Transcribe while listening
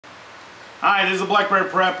Hi, this is the Blackbear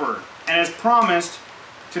Prepper, and as promised,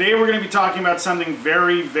 today we're going to be talking about something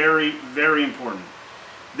very, very, very important.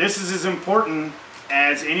 This is as important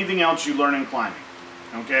as anything else you learn in climbing,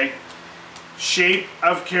 okay? Shape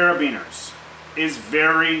of carabiners is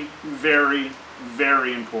very, very,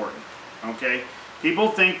 very important, okay? People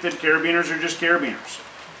think that carabiners are just carabiners,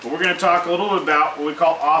 but we're going to talk a little bit about what we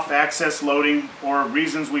call off-axis loading, or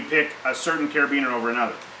reasons we pick a certain carabiner over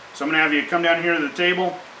another. So I'm going to have you come down here to the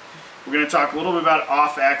table. We're going to talk a little bit about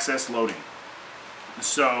off-axis loading.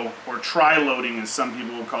 So, or tri-loading as some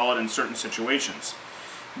people will call it in certain situations.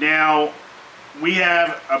 Now, we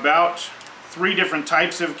have about 3 different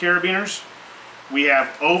types of carabiners. We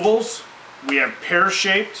have ovals, we have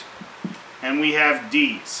pear-shaped, and we have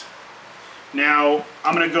Ds. Now,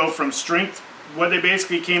 I'm going to go from strength. What they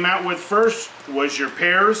basically came out with first was your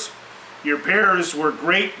pairs. Your pairs were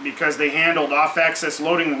great because they handled off-axis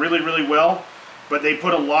loading really, really well, but they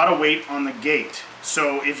put a lot of weight on the gate.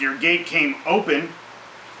 So if your gate came open,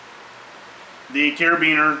 the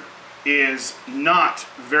carabiner is not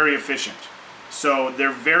very efficient. So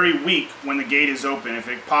they're very weak when the gate is open, if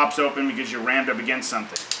it pops open because you rammed up against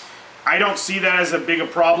something. I don't see that as a big a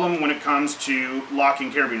problem when it comes to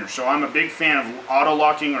locking carabiners. So I'm a big fan of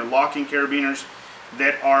auto-locking or locking carabiners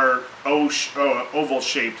that are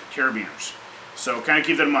oval-shaped carabiners. So kind of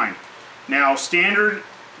keep that in mind. Now, standard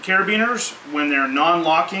carabiners, when they're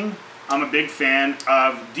non-locking, I'm a big fan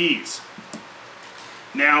of Ds.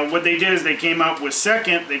 Now, what they did is they came up with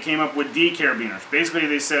D carabiners. Basically,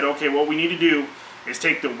 they said, okay, what we need to do is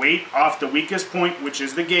take the weight off the weakest point, which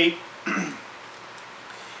is the gate,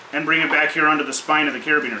 and bring it back here onto the spine of the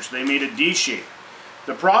carabiner. So they made a D shape.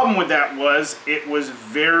 The problem with that was it was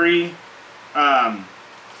very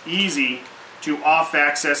easy to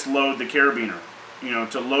off-axis load the carabiner,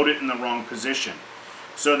 to load it in the wrong position.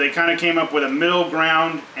 So they kind of came up with a middle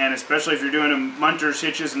ground, and especially if you're doing munters,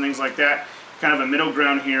 hitches, and things like that, kind of a middle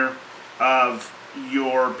ground here of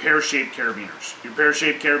your pear-shaped carabiners. Your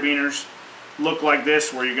pear-shaped carabiners look like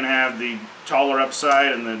this, where you're going to have the taller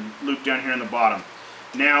upside and the loop down here in the bottom.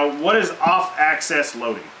 Now, what is off-axis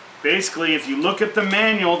loading? Basically, if you look at the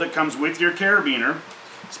manual that comes with your carabiner,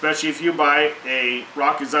 especially if you buy a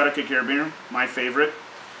Rock Exotica carabiner, my favorite,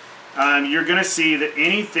 you're going to see that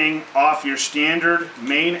anything off your standard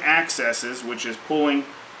main accesses, which is pulling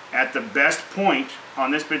at the best point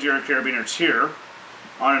on this particular carabiner, it's here.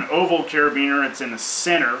 On an oval carabiner, it's in the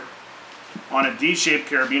center. On a D-shaped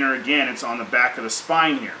carabiner, again, it's on the back of the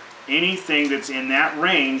spine here. Anything that's in that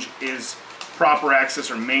range is proper access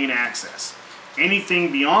or main access.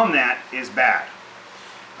 Anything beyond that is bad.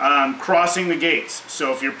 Crossing the gates.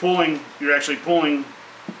 So if you're pulling, you're actually pulling.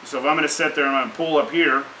 So if I'm going to sit there and I'm going to pull up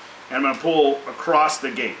here, and I'm going to pull across the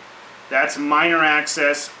gate. That's minor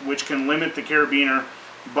access, which can limit the carabiner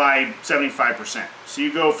by 75%. So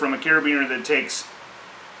you go from a carabiner that takes,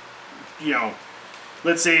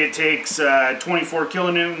 let's say it takes 24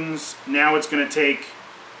 kilonewtons. Now it's going to take,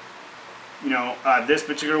 this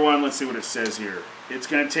particular one, let's see what it says here. It's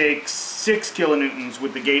going to take 6 kilonewtons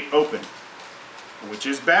with the gate open, which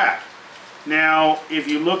is bad. Now, if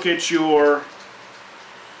you look at your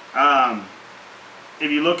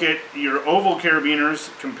oval carabiners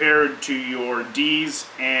compared to your Ds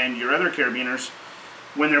and your other carabiners,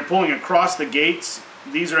 when they're pulling across the gates,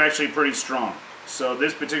 these are actually pretty strong. So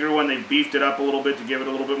this particular one, they beefed it up a little bit to give it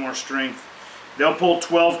a little bit more strength. They'll pull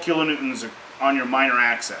 12 kilonewtons on your minor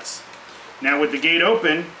access. Now with the gate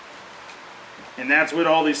open, and that's what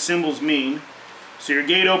all these symbols mean, so your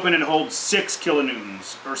gate open, it holds 6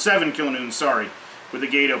 kilonewtons, or 7 kilonewtons, sorry, with the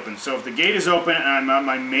gate open. So if the gate is open and I'm on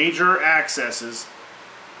my major accesses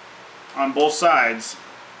on both sides,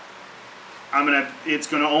 it's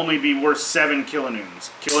going to only be worth 7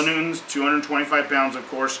 kilonewtons. Kilonewtons, 225 pounds, of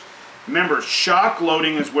course. Remember, shock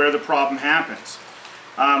loading is where the problem happens.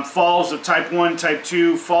 Falls of type 1, type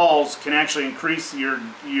 2 falls can actually increase your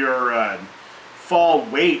fall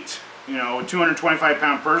weight. A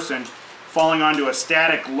 225-pound person falling onto a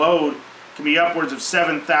static load can be upwards of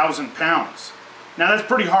 7,000 pounds. Now that's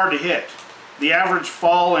pretty hard to hit. The average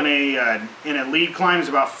fall in a lead climb is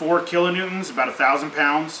about 4 kilonewtons, about 1,000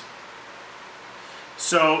 pounds.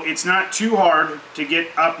 So it's not too hard to get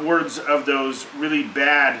upwards of those really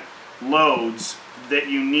bad loads that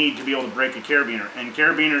you need to be able to break a carabiner. And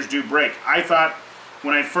carabiners do break. I thought,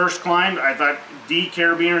 when I first climbed, I thought D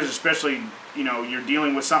carabiners, especially, you're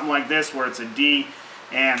dealing with something like this where it's a D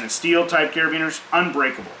and the steel type carabiners,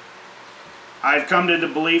 unbreakable. I've come to the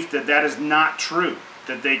belief that that is not true,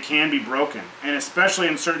 that they can be broken. And especially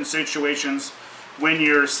in certain situations when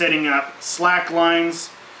you're setting up slack lines,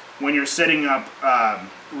 when you're setting up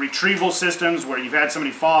retrieval systems where you've had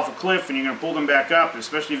somebody fall off a cliff and you're going to pull them back up,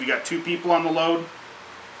 especially if you got 2 people on the load.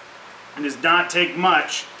 It does not take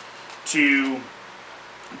much to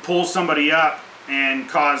pull somebody up and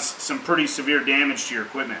cause some pretty severe damage to your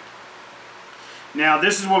equipment. Now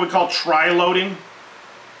this is what we call tri-loading.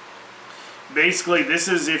 Basically this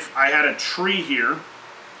is if I had a tree here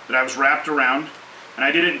that I was wrapped around, and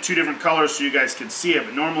I did it in 2 different colors so you guys could see it,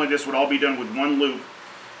 but normally this would all be done with 1 loop.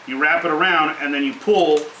 You wrap it around and then you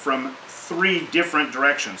pull from 3 different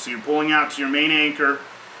directions. So you're pulling out to your main anchor,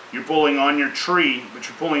 you're pulling on your tree, but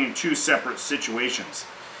you're pulling in 2 separate situations.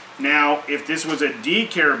 Now if this was a D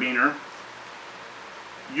carabiner,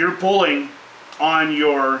 you're pulling on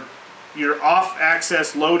your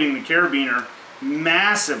off-axis loading the carabiner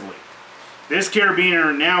massively. This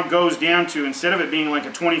carabiner now goes down to, instead of it being like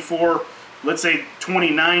a 24, let's say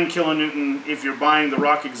 29 kilonewton if you're buying the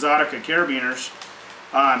Rock Exotica carabiners,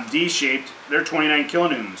 D-shaped, they're 29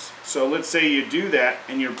 kilonewtons. So let's say you do that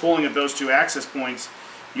and you're pulling at those 2 access points,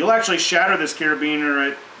 you'll actually shatter this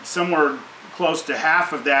carabiner at somewhere close to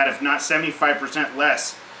half of that, if not 75%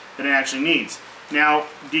 less than it actually needs. Now,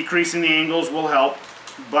 decreasing the angles will help,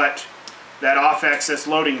 but that off-axis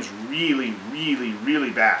loading is really, really, really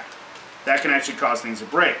bad. That can actually cause things to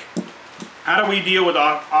break. How do we deal with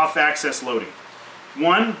off-axis loading?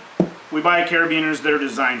 One, we buy carabiners that are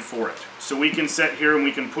designed for it. So we can set here and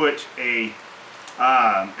we can put an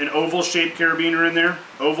oval-shaped carabiner in there.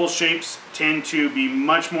 Oval shapes tend to be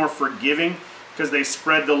much more forgiving because they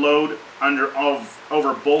spread the load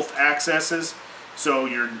over both axes. So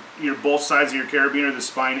your both sides of your carabiner, the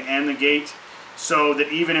spine and the gate, so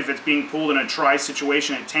that even if it's being pulled in a tri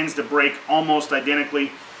situation, it tends to break almost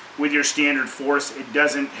identically with your standard force. It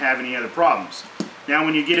doesn't have any other problems. Now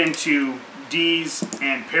when you get into D's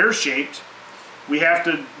and pear-shaped, we have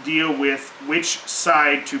to deal with which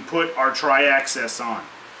side to put our tri-axis on.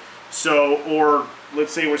 So, or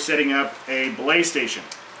let's say we're setting up a belay station.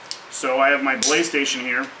 So I have my belay station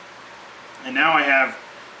here, and now I have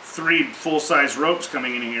 3 full-size ropes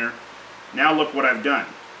coming in here. Now look what I've done.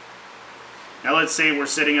 Now let's say we're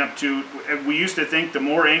setting up to, we used to think the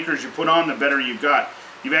more anchors you put on, the better you got.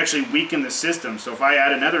 You've actually weakened the system. So if I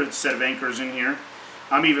add another set of anchors in here,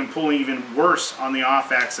 I'm even pulling even worse on the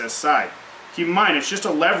off-axis side. Keep in mind, it's just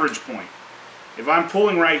a leverage point. If I'm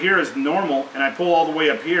pulling right here as normal and I pull all the way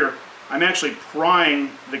up here, I'm actually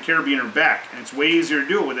prying the carabiner back. And it's way easier to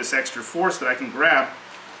do it with this extra force that I can grab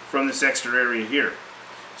from this extra area here.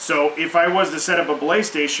 So if I was to set up a belay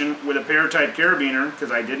station with a pear-type carabiner,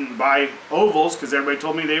 because I didn't buy ovals because everybody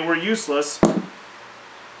told me they were useless,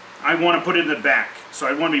 I want to put it in the back. So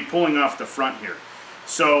I want to be pulling off the front here.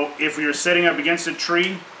 So if you're setting up against a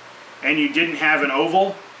tree and you didn't have an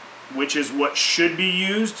oval, which is what should be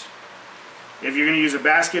used, if you're going to use a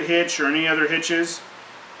basket hitch or any other hitches,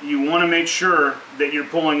 you want to make sure that you're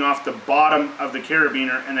pulling off the bottom of the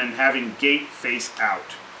carabiner and then having gate face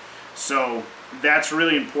out. So that's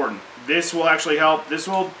really important. This will actually help.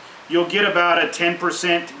 You'll get about a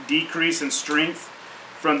 10% decrease in strength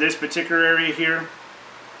from this particular area here,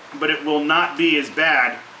 but it will not be as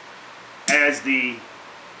bad as the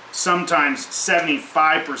sometimes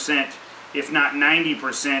 75%, if not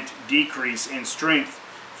 90% decrease in strength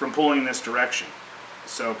from pulling in this direction.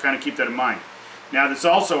 So kind of keep that in mind. Now this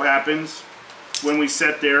also happens when we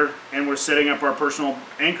sit there and we're setting up our personal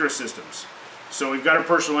anchor systems. So we've got our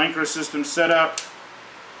personal anchor system set up.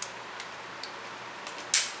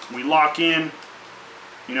 We lock in.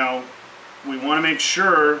 You know, we want to make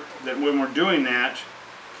sure that when we're doing that,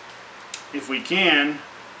 if we can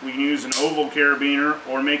use an oval carabiner,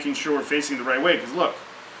 or making sure we're facing the right way. Because look,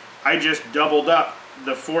 I just doubled up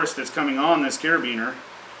the force that's coming on this carabiner.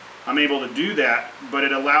 I'm able to do that, but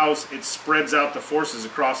it spreads out the forces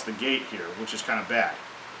across the gate here, which is kind of bad.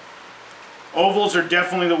 Ovals are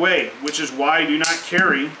definitely the way, which is why I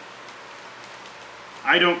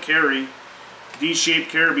don't carry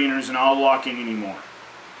D-shaped carabiners in all locking anymore.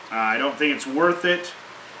 I don't think it's worth it.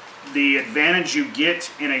 The advantage you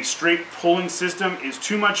get in a straight pulling system is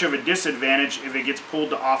too much of a disadvantage if it gets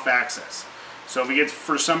pulled to off-axis. So if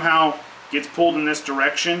it somehow gets pulled in this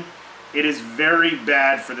direction, it is very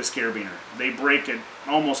bad for this carabiner. They break at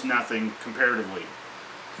almost nothing comparatively.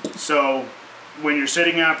 So when you're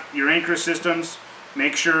setting up your anchor systems,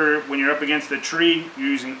 make sure when you're up against the tree, you're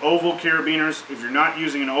using oval carabiners. If you're not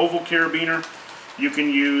using an oval carabiner, you can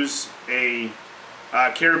use a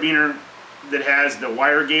carabiner that has the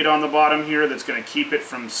wire gate on the bottom here that's going to keep it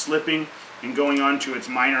from slipping and going onto its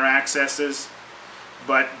minor accesses.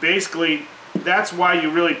 But basically, that's why you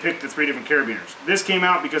really pick the 3 different carabiners. This came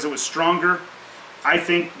out because it was stronger I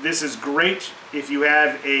think this is great if you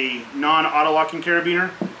have a non-auto-locking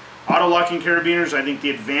carabiner. Auto-locking carabiners, I think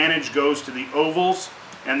the advantage goes to the ovals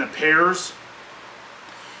and the pairs.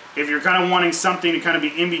 If you're kind of wanting something to kind of be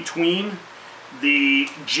in between, the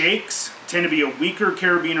Jakes tend to be a weaker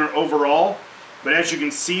carabiner overall, but as you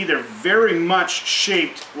can see, they're very much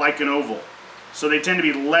shaped like an oval. So they tend to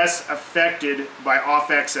be less affected by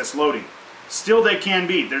off-axis loading. Still, they can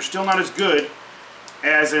be. They're still not as good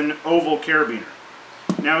as an oval carabiner.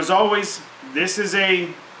 Now, as always, this is a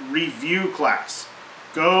review class.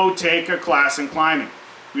 Go take a class in climbing.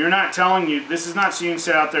 We are not telling you, this is not so you can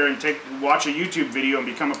sit out there and watch a YouTube video and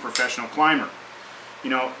become a professional climber. You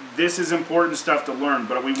know, this is important stuff to learn,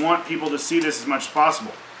 but we want people to see this as much as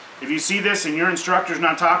possible. If you see this and your instructor's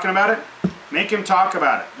not talking about it, make him talk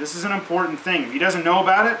about it. This is an important thing. If he doesn't know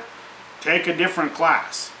about it, take a different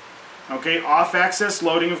class. Okay, off-axis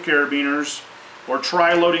loading of carabiners or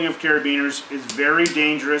tri-loading of carabiners is very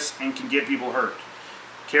dangerous and can get people hurt.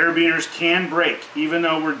 Carabiners can break, even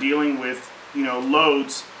though we're dealing with, you know,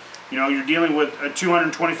 loads. You know, you're dealing with a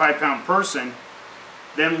 225-pound person,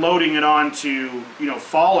 then loading it onto, you know,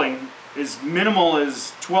 falling as minimal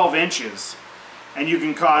as 12 inches, and you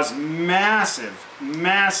can cause massive,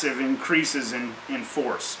 massive increases in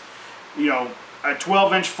force. You know, a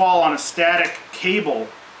 12-inch fall on a static cable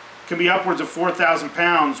can be upwards of 4,000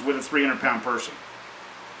 pounds with a 300-pound person.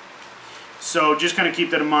 So just kind of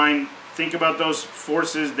keep that in mind. Think about those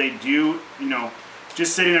forces. They do, you know,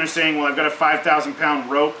 just sitting there saying, well, I've got a 5,000-pound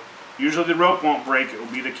rope. Usually the rope won't break. It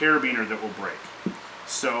will be the carabiner that will break.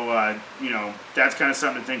 So, you know, that's kind of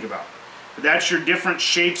something to think about. But that's your different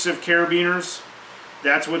shapes of carabiners.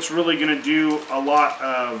 That's what's really going to do a lot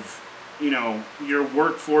of, you know, your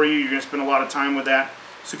work for you. You're going to spend a lot of time with that.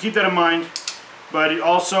 So keep that in mind. But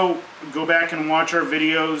also go back and watch our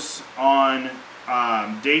videos on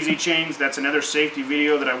daisy chains. That's another safety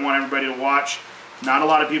video that I want everybody to watch. Not a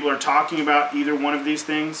lot of people are talking about either one of these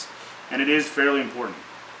things, and it is fairly important.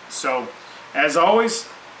 So, as always,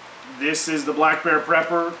 this is the Blackbear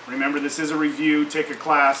Prepper. Remember, this is a review. Take a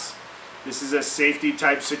class. This is a safety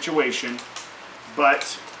type situation.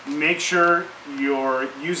 But make sure you're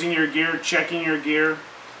using your gear, checking your gear.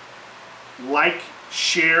 Like,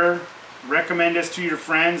 share, recommend us to your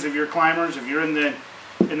friends if you're climbers, if you're in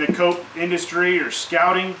the cope industry or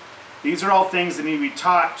scouting. These are all things that need to be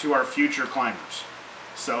taught to our future climbers.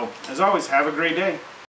 So, as always, have a great day.